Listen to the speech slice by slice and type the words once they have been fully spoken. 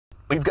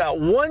We've got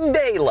 1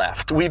 day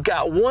left. We've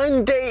got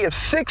 1 day of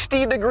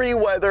 60-degree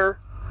weather,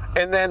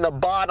 and then the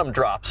bottom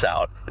drops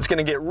out. It's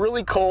gonna get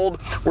really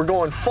cold. We're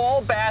going fall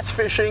bass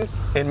fishing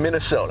in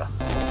Minnesota.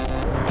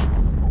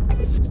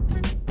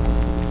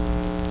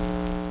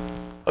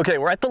 Okay,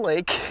 we're at the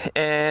lake,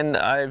 and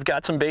I've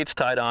got some baits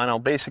tied on. I'll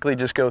basically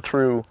just go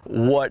through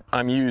what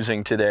I'm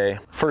using today.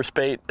 First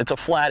bait, it's a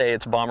flat A,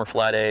 it's a bomber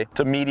flat A.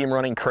 It's a medium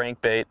running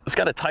crankbait. It's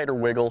got a tighter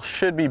wiggle,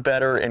 should be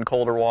better in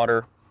colder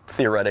water,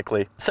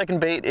 theoretically.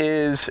 Second bait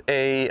is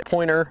a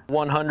Pointer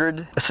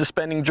 100, a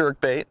suspending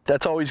jerkbait.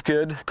 That's always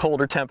good,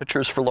 colder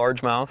temperatures for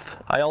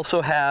largemouth. I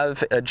also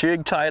have a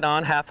jig tied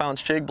on, 1/2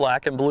 ounce jig,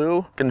 black and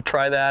blue. Gonna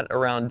try that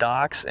around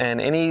docks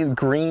and any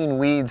green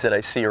weeds that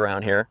I see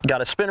around here.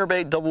 Got a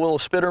spinnerbait, double willow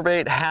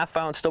spinnerbait, 1/2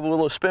 ounce double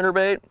willow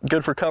spinnerbait.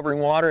 Good for covering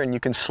water, and you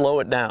can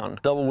slow it down.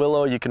 Double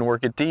willow, you can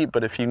work it deep,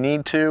 but if you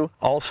need to,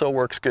 also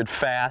works good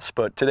fast,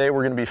 but today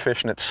we're gonna be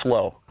fishing it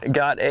slow.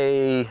 Got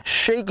a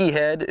shaky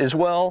head as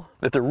well.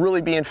 If they're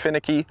really being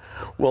finicky,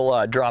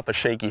 we'll drop a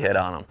shaky head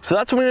on them. So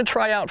that's what I'm gonna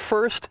try out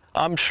first.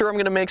 I'm sure I'm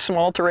gonna make some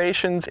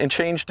alterations and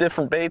change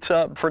different baits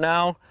up. For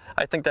now,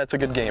 I think that's a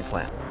good game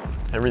plan.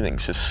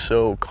 Everything's just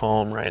so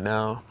calm right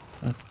now.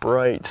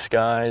 Bright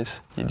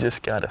skies. You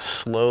just gotta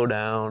slow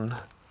down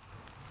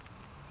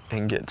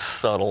and get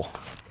subtle.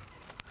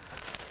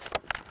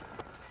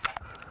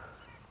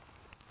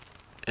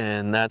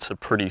 And that's a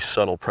pretty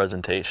subtle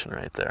presentation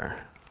right there.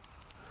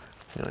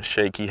 You know,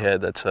 shaky head,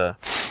 that's a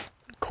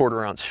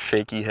 1/4 ounce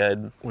shaky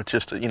head with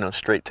just a, you know,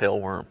 straight tail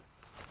worm.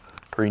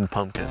 Green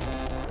pumpkin.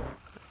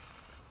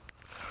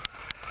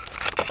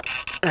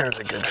 There's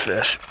a good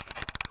fish.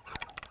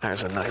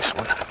 There's a nice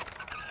one.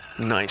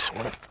 Nice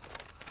one.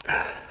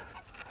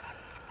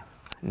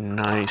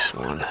 Nice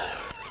one.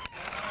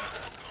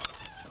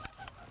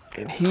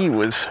 And he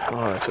was,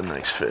 oh, that's a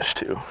nice fish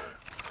too.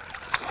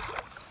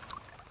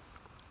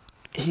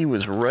 He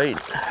was right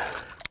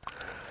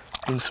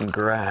in some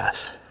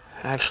grass.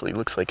 Actually,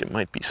 looks like it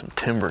might be some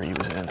timber he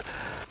was in.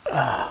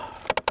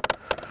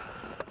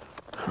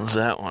 How's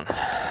that one?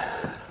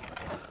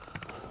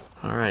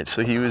 All right,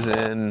 so he was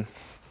in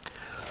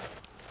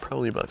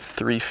probably about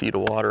 3 feet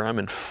of water. I'm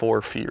in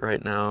 4 feet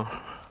right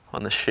now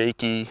on the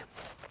shaky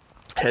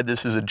head.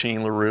 This is a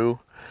Jean LaRue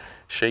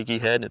shaky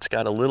head, and it's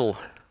got a little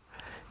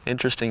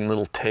interesting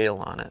little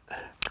tail on it.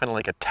 Kind of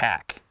like a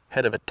tack,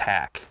 head of a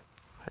tack,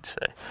 I'd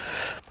say.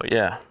 But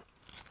yeah,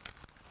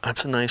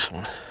 that's a nice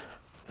one.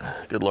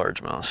 Good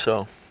largemouth.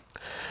 So,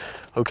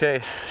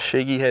 okay,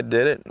 shaky head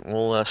did it.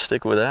 We'll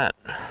stick with that.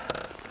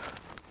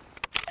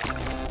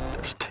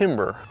 There's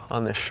timber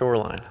on this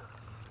shoreline,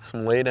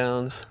 some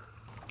laydowns,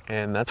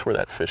 and that's where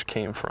that fish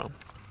came from.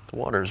 The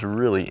water is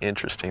really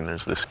interesting.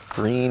 There's this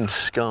green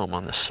scum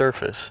on the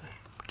surface,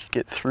 but you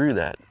get through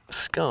that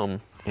scum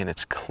and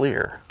it's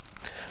clear.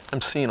 I'm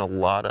seeing a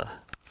lot of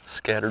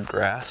scattered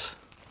grass.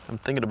 I'm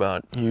thinking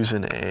about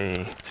using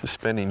a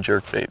suspending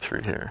jerkbait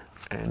through here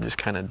and just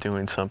kind of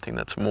doing something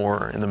that's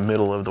more in the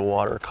middle of the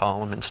water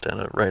column instead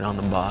of right on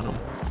the bottom.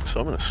 So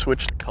I'm going to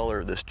switch the color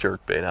of this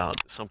jerkbait out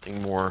to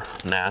something more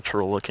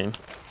natural looking.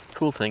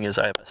 Cool thing is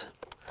I have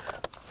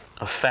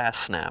a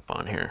fast snap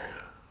on here.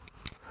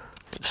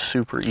 It's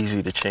super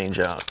easy to change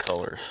out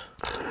colors.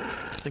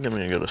 I think I'm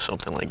going to go to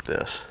something like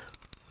this.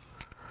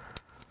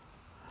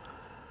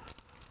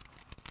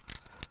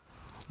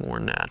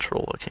 More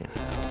natural looking.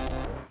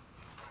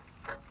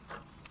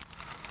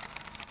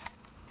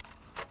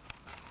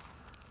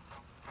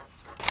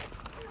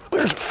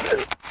 There's a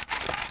fish.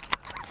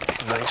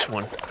 Nice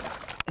one.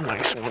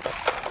 Nice one.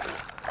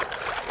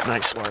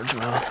 Nice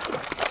largemouth.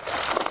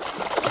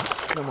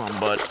 Come on,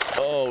 bud.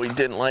 Oh, he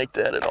didn't like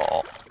that at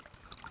all.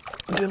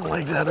 Didn't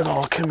like that at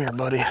all. Come here,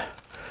 buddy.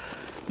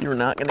 You're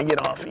not gonna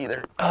get off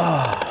either.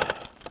 Oh.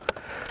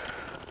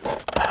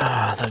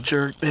 Ah, the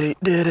jerkbait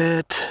did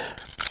it.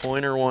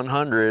 Pointer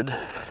 100.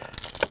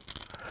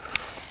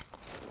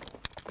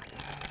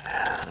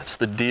 That's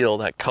the deal.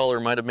 That color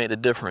might have made a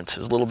difference.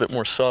 It's a little bit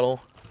more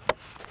subtle.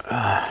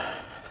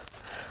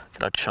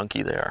 Look how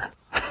chunky they are.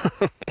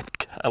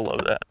 I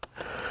love that.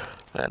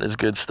 That is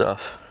good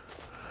stuff.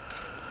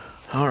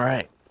 All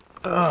right.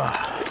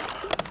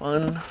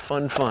 Fun,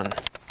 fun, fun.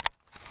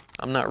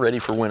 I'm not ready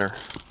for winter.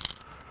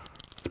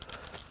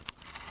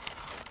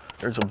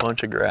 There's a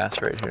bunch of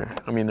grass right here.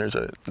 I mean, there's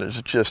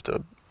just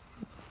a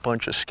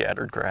bunch of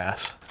scattered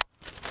grass.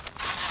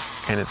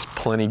 And it's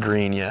plenty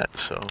green yet,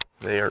 so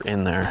they are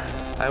in there.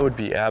 I would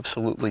be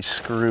absolutely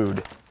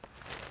screwed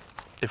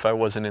if I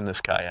wasn't in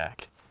this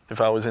kayak. If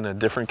I was in a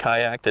different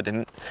kayak that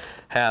didn't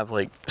have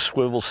like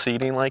swivel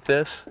seating like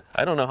this,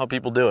 I don't know how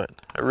people do it.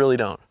 I really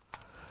don't.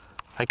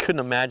 I couldn't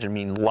imagine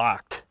being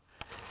locked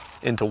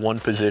into one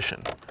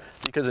position.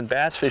 Because in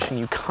bass fishing,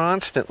 you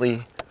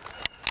constantly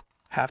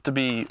have to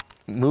be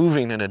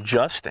moving and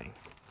adjusting,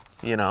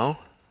 you know?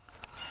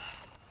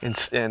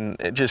 And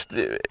it just,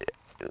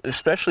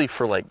 especially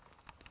for like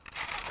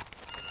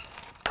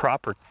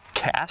proper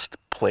cast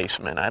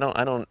placement, I don't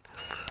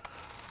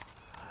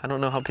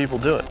know how people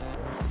do it.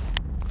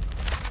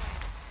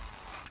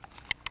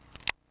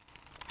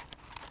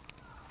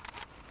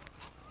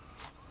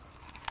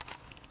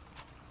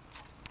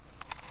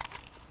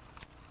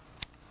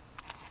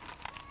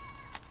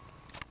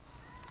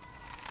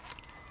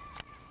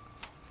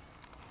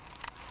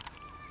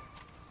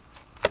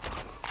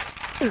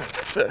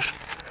 fish.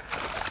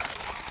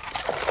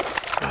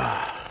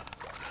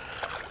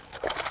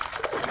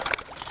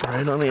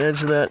 Right on the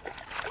edge of that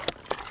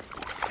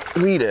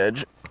weed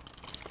edge.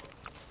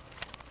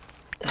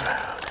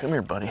 Come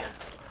here, buddy.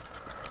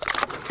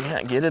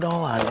 Yeah, get it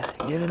all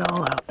out of you. Get it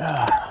all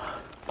out.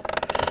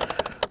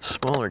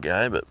 Smaller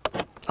guy, but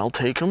I'll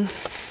take him.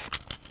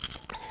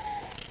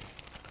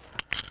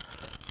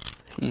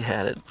 He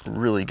had it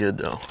really good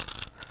though,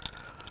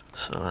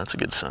 so that's a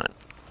good sign.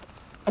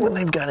 When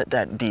they've got it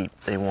that deep,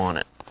 they want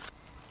it,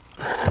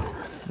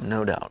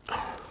 no doubt.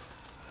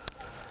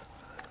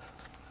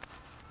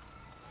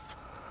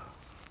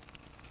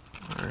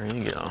 There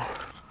you go.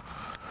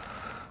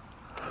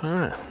 All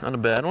right, not a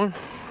bad one.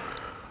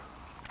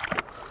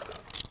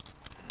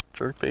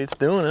 Jerkbait's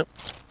doing it.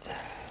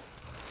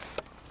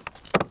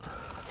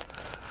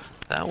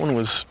 That one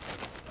was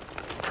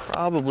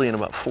probably in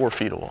about 4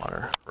 feet of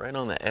water, right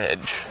on the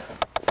edge.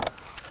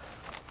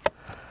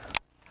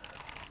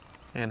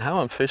 And how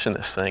I'm fishing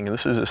this thing, and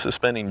this is a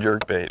suspending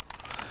jerkbait.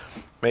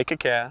 Make a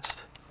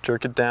cast,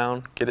 jerk it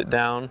down, get it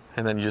down,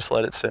 and then you just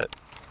let it sit.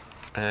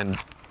 And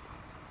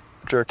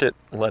jerk it,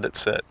 let it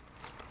sit.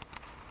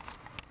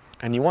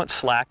 And you want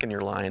slack in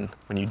your line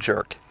when you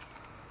jerk.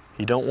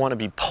 You don't want to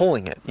be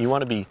pulling it, you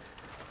want to be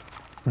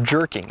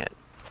jerking it.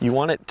 You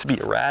want it to be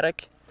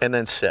erratic and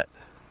then sit.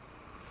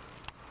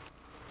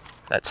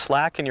 That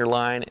slack in your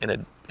line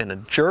in a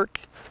jerk,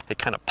 it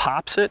kind of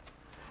pops it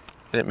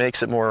and it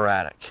makes it more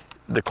erratic.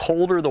 The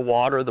colder the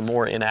water, the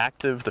more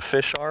inactive the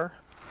fish are,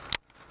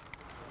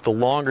 the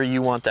longer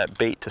you want that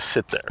bait to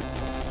sit there.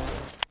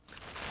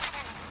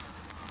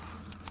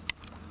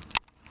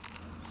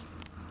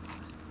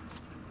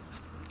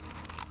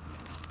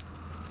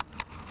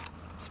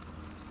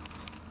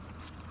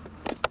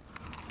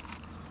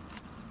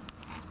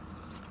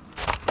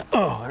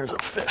 Oh, there's a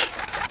fish.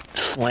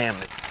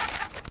 Slammed it.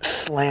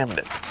 Slammed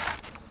it.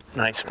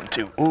 Nice one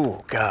too.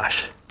 Ooh,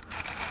 gosh.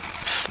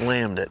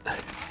 Slammed it.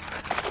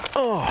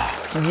 Oh,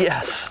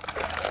 yes.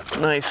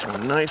 Nice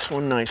one, nice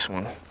one, nice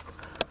one.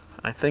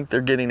 I think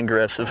they're getting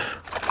aggressive.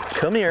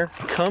 Come here,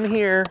 come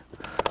here.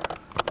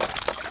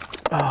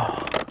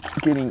 Oh,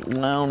 getting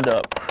wound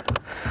up.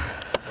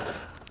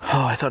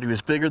 Oh, I thought he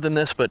was bigger than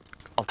this, but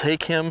I'll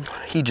take him.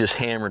 He just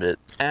hammered it.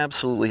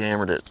 Absolutely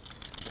hammered it.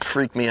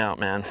 Freaked me out,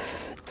 man.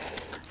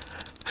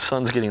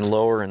 Sun's getting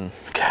lower and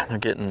God, they're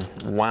getting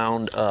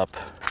wound up.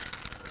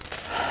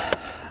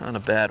 Not a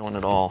bad one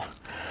at all.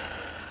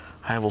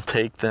 I will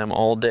take them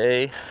all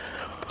day.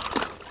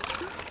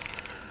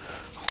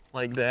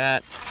 Like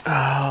that. Oh,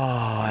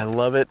 I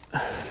love it.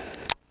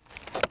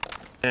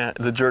 Yeah,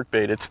 the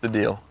jerkbait, it's the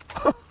deal.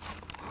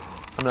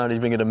 I'm not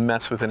even gonna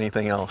mess with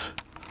anything else.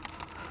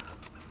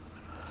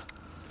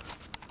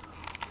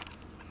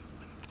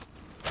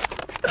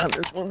 Oh,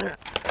 there's one there.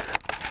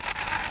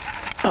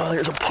 Oh,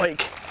 there's a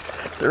pike.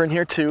 They're in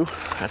here too.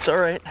 That's all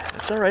right.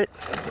 That's all right.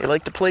 They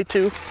like to play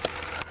too.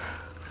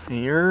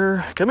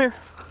 Come here.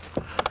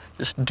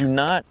 Just do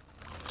not.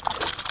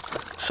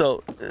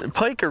 So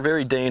pike are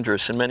very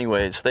dangerous in many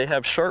ways. They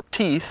have sharp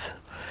teeth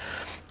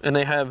and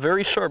they have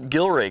very sharp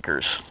gill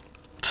rakers.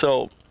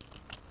 So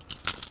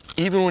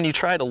even when you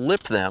try to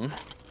lip them,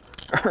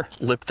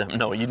 lip them,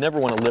 no, you never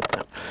want to lip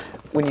them.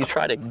 When you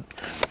try to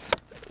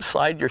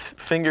slide your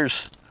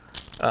fingers,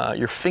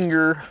 your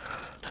finger,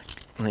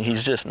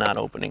 he's just not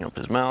opening up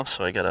his mouth,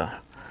 so I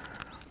gotta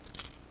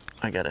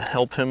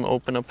help him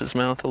open up his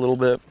mouth a little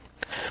bit.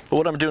 But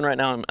what I'm doing right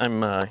now,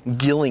 I'm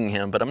gilling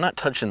him, but I'm not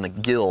touching the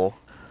gill.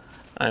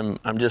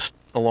 I'm just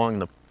along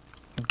the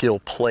gill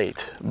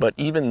plate. But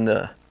even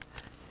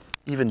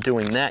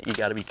doing that, you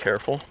got to be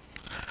careful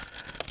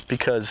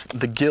because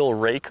the gill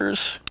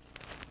rakers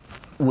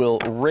will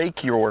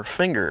rake your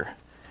finger,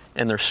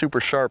 and they're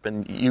super sharp,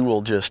 and you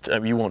will just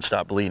you won't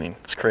stop bleeding.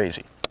 It's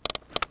crazy.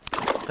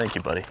 Thank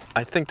you, buddy.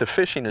 I think the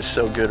fishing is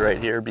so good right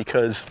here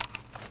because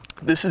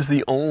this is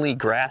the only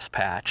grass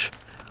patch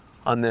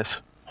on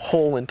this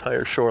whole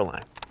entire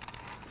shoreline.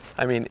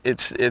 I mean,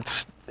 it's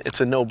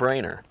a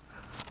no-brainer.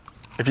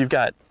 If you've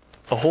got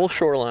a whole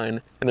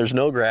shoreline and there's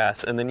no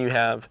grass and then you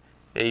have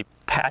a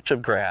patch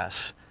of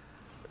grass,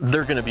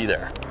 they're gonna be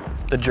there.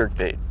 The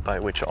jerkbait by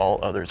which all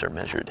others are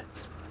measured.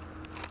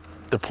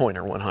 The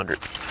pointer 100.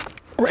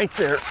 Right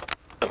there.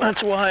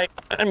 That's why,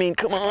 I mean,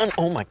 come on.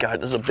 Oh my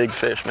God, this is a big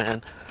fish,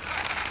 man.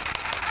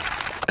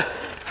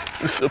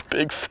 This is a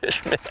big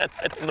fish, man.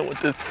 I don't know what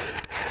this,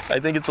 I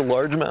think it's a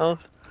largemouth.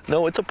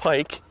 No, it's a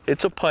pike.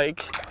 It's a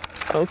pike.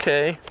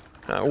 Okay.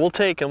 We'll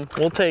take them.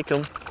 We'll take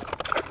them.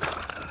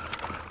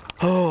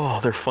 Oh,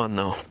 they're fun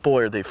though.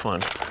 Boy, are they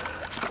fun.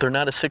 They're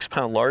not a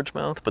 6-pound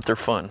largemouth, but they're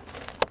fun.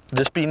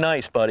 Just be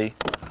nice, buddy.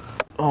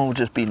 Oh,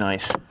 just be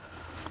nice.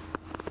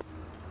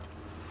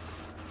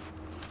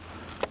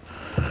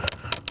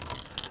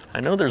 I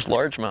know there's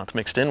largemouth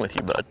mixed in with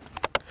you, bud.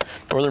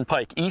 Northern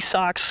pike.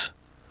 Esox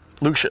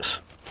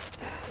lucius.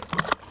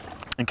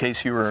 In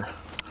case you were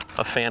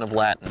a fan of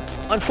Latin.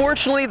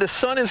 Unfortunately, the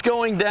sun is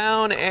going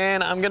down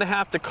and I'm gonna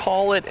have to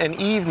call it an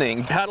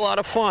evening. Had a lot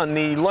of fun.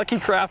 The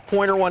Lucky Craft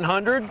Pointer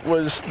 100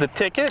 was the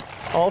ticket.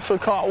 Also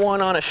caught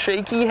one on a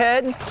shaky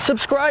head.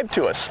 Subscribe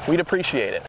to us, we'd appreciate it.